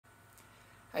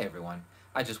Hi everyone.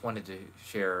 I just wanted to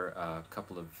share a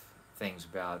couple of things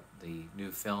about the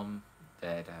new film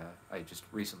that I just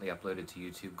recently uploaded to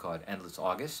YouTube called Endless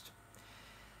August.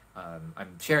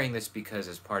 I'm sharing this because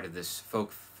as part of this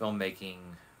folk filmmaking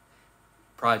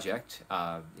project,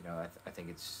 I think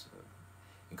it's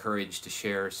encouraged to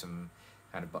share some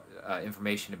kind of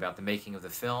information about the making of the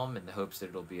film in the hopes that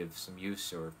it'll be of some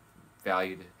use or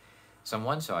value to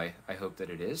someone, so I hope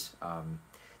that it is.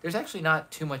 There's actually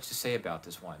not too much to say about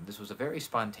this one. This was a very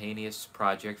spontaneous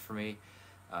project for me.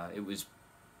 It was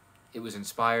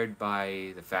inspired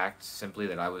by the fact simply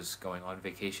that I was going on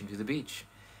vacation to the beach,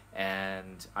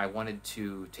 and I wanted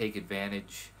to take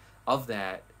advantage of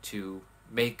that to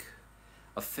make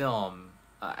a film,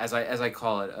 as I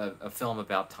call it, a film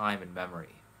about time and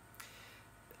memory.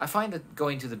 I find that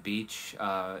going to the beach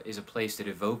is a place that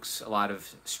evokes a lot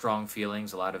of strong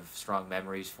feelings, a lot of strong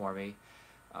memories for me.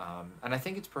 And I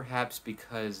think it's perhaps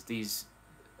because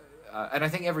and I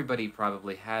think everybody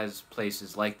probably has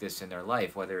places like this in their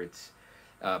life, whether it's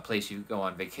a place you go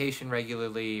on vacation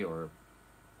regularly or,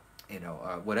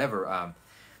 whatever.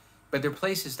 But they're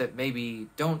places that maybe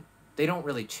they don't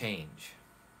really change,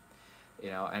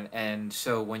 and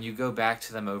so when you go back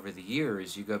to them over the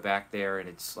years, you go back there and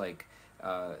it's like,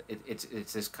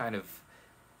 it's this kind of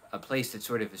a place that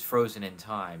sort of is frozen in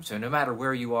time. So no matter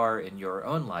where you are in your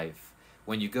own life,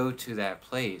 when you go to that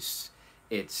place,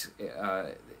 it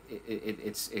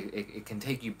can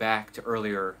take you back to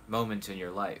earlier moments in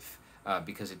your life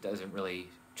because it doesn't really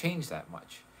change that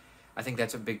much. I think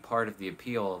that's a big part of the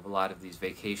appeal of a lot of these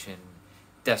vacation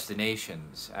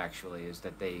destinations. Actually, is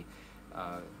that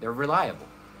they're reliable,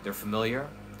 they're familiar,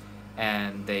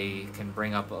 and they can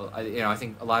bring up I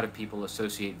think a lot of people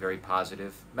associate very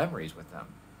positive memories with them.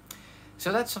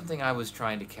 So that's something I was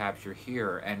trying to capture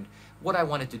here, and what I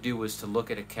wanted to do was to look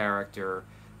at a character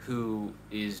who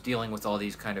is dealing with all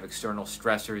these kind of external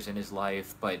stressors in his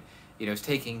life, but is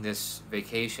taking this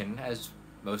vacation, as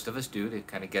most of us do, to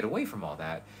kind of get away from all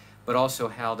that, but also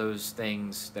how those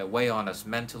things that weigh on us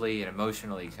mentally and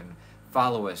emotionally can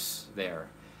follow us there.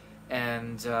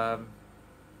 And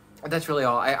that's really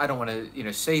all. I don't want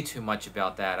to say too much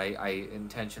about that. I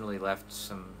intentionally left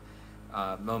some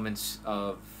moments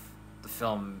of the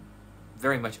film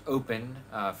very much open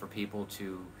for people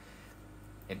to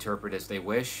interpret as they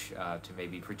wish, to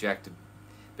maybe project a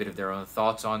bit of their own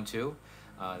thoughts onto.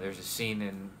 There's a scene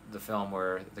in the film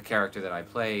where the character that I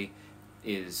play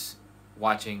is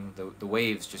watching the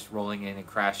waves just rolling in and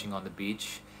crashing on the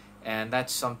beach, and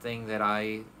that's something that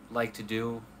I like to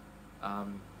do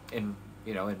in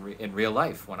real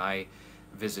life. When I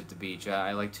visit the beach,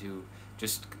 I like to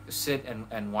just sit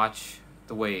and watch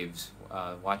the waves,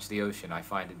 watch the ocean. I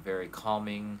find it very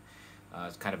calming.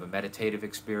 It's kind of a meditative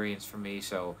experience for me,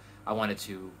 so I wanted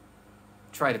to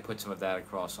try to put some of that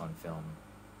across on film.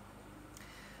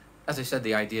 As I said,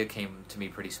 the idea came to me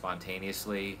pretty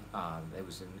spontaneously. It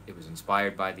was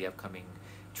inspired by the upcoming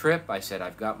trip. I said,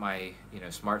 I've got my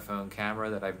smartphone camera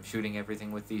that I'm shooting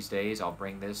everything with these days. I'll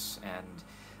bring this, and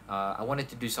I wanted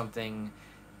to do something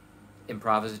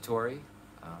improvisatory.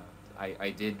 I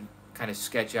did kind of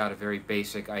sketch out a very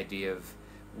basic idea of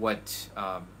what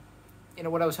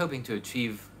what I was hoping to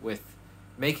achieve with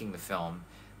making the film,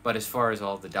 but as far as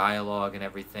all the dialogue and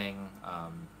everything,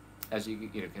 as you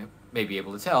may be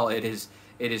able to tell, it is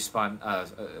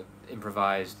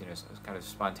improvised, kind of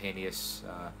spontaneous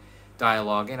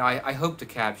dialogue, and I hope to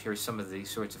capture some of the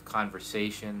sorts of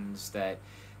conversations that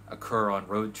occur on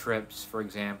road trips, for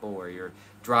example, where you're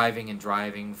driving and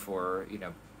driving for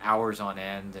hours on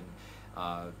end, and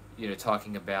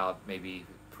talking about maybe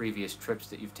previous trips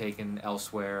that you've taken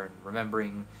elsewhere, and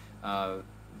remembering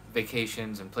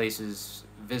vacations and places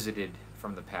visited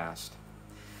from the past.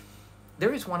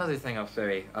 There is one other thing I'll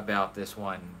say about this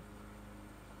one,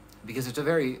 because it's a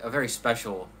very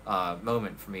special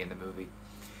moment for me in the movie.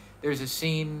 There's a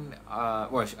scene,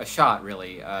 or a shot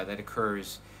really, that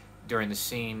occurs during the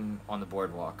scene on the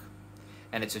boardwalk,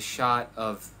 and it's a shot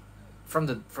of from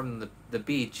the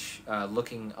beach,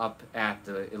 looking up at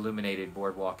the illuminated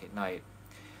boardwalk at night.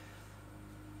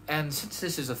 And since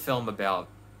this is a film about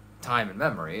time and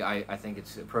memory, I think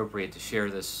it's appropriate to share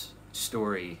this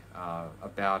story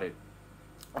about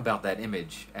that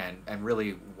image, and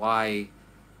really why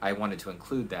I wanted to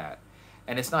include that.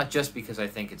 And it's not just because I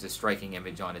think it's a striking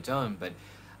image on its own, but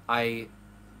I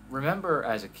remember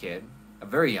as a kid, a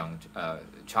very young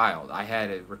child, I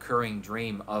had a recurring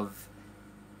dream of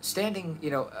standing,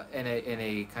 in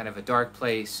a kind of a dark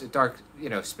place, a dark,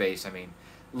 space. I mean,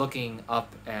 looking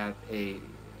up at a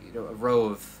row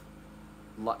of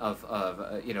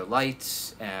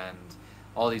lights and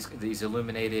all these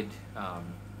illuminated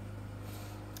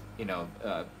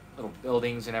little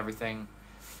buildings and everything.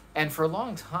 And for a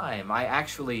long time, like I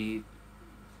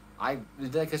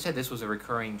said, this was a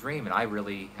recurring dream, and I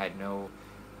really had no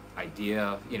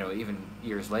idea, even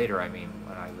years later, I mean,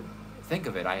 when I would think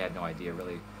of it, I had no idea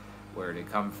really where it had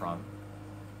come from.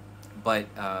 But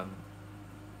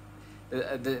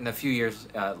in a few years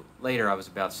later, I was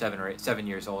about 7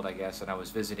 years old, I guess, and I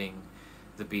was visiting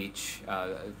the beach,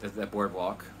 the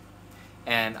boardwalk,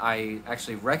 and I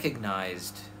actually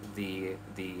recognized the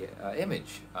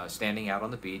image standing out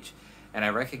on the beach, and I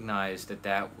recognized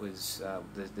that was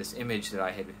this image that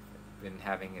I had been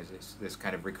having as this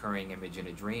kind of recurring image in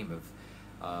a dream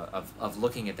of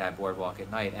looking at that boardwalk at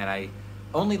night. And I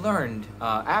only learned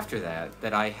after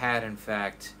that I had in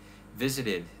fact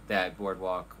visited that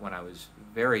boardwalk when I was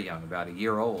very young, about a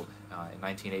year old, in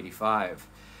 1985.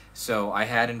 So I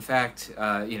had in fact,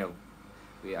 I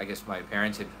guess my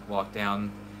parents had walked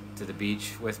down to the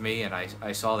beach with me, and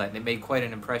I saw that, and it made quite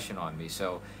an impression on me.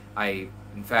 So I,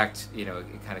 in fact, it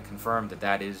kind of confirmed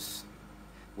that is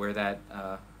where that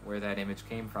image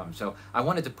came from. So I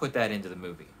wanted to put that into the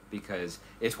movie because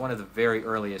it's one of the very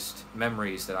earliest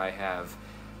memories that I have.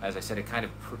 As I said, it kind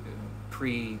of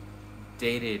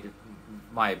predated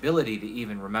my ability to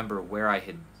even remember where I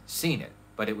had seen it,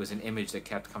 but it was an image that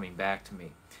kept coming back to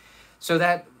me. So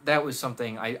that was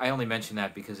something, I only mention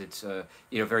that because it's a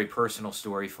very personal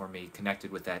story for me,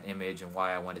 connected with that image, and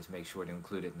why I wanted to make sure to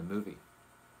include it in the movie.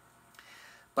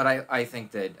 But I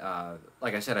think that,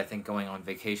 like I said, I think going on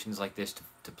vacations like this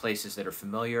to places that are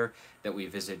familiar, that we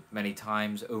visit many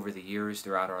times over the years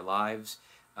throughout our lives,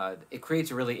 it creates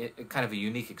a really kind of a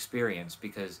unique experience,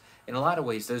 because in a lot of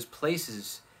ways those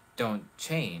places don't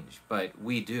change, but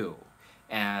we do.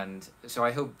 And so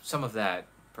I hope some of that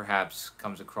perhaps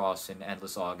comes across in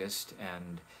Endless August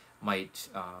and might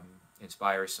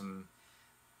inspire some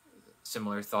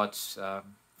similar thoughts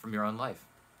from your own life.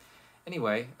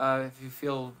 Anyway, if you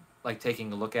feel like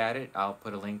taking a look at it, I'll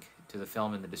put a link to the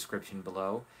film in the description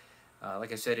below.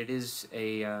 Like I said, it is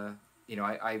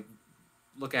I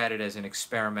look at it as an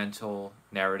experimental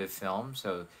narrative film,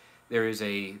 so there is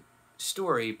a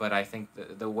story, but I think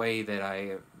the way that I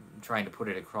am trying to put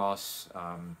it across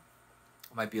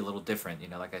might be a little different.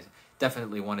 Like I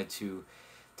definitely wanted to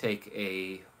take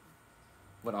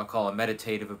what I'll call a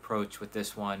meditative approach with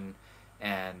this one,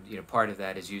 and part of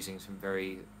that is using some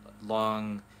very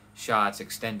long shots,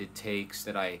 extended takes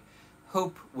that I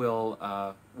hope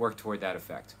will work toward that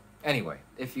effect. Anyway,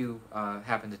 if you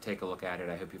happen to take a look at it,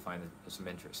 I hope you find some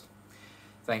interest.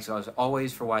 Thanks as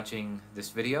always for watching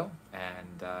this video,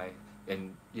 and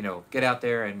get out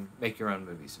there and make your own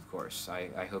movies, of course.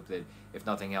 I hope that, if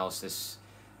nothing else, this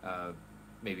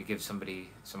maybe gives somebody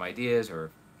some ideas, or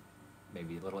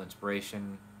maybe a little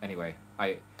inspiration. Anyway,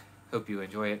 I hope you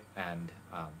enjoy it, and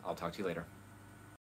I'll talk to you later.